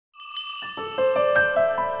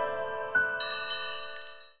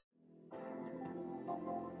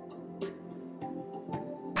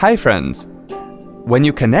Hi friends! When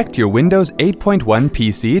you connect your Windows 8.1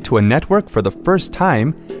 PC to a network for the first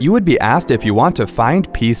time, you would be asked if you want to find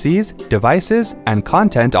PCs, devices, and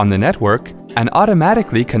content on the network and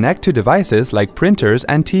automatically connect to devices like printers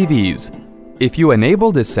and TVs. If you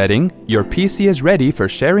enable this setting, your PC is ready for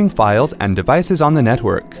sharing files and devices on the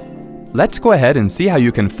network. Let's go ahead and see how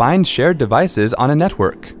you can find shared devices on a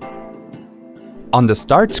network. On the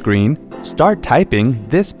Start screen, start typing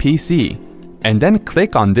 "this PC" and then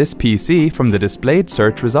click on this PC from the displayed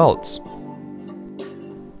search results.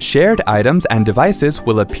 Shared items and devices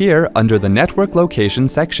will appear under the Network Location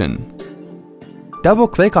section.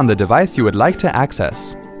 Double-click on the device you would like to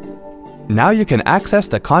access. Now you can access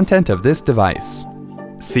the content of this device.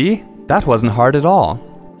 See? That wasn't hard at all.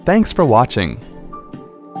 Thanks for watching.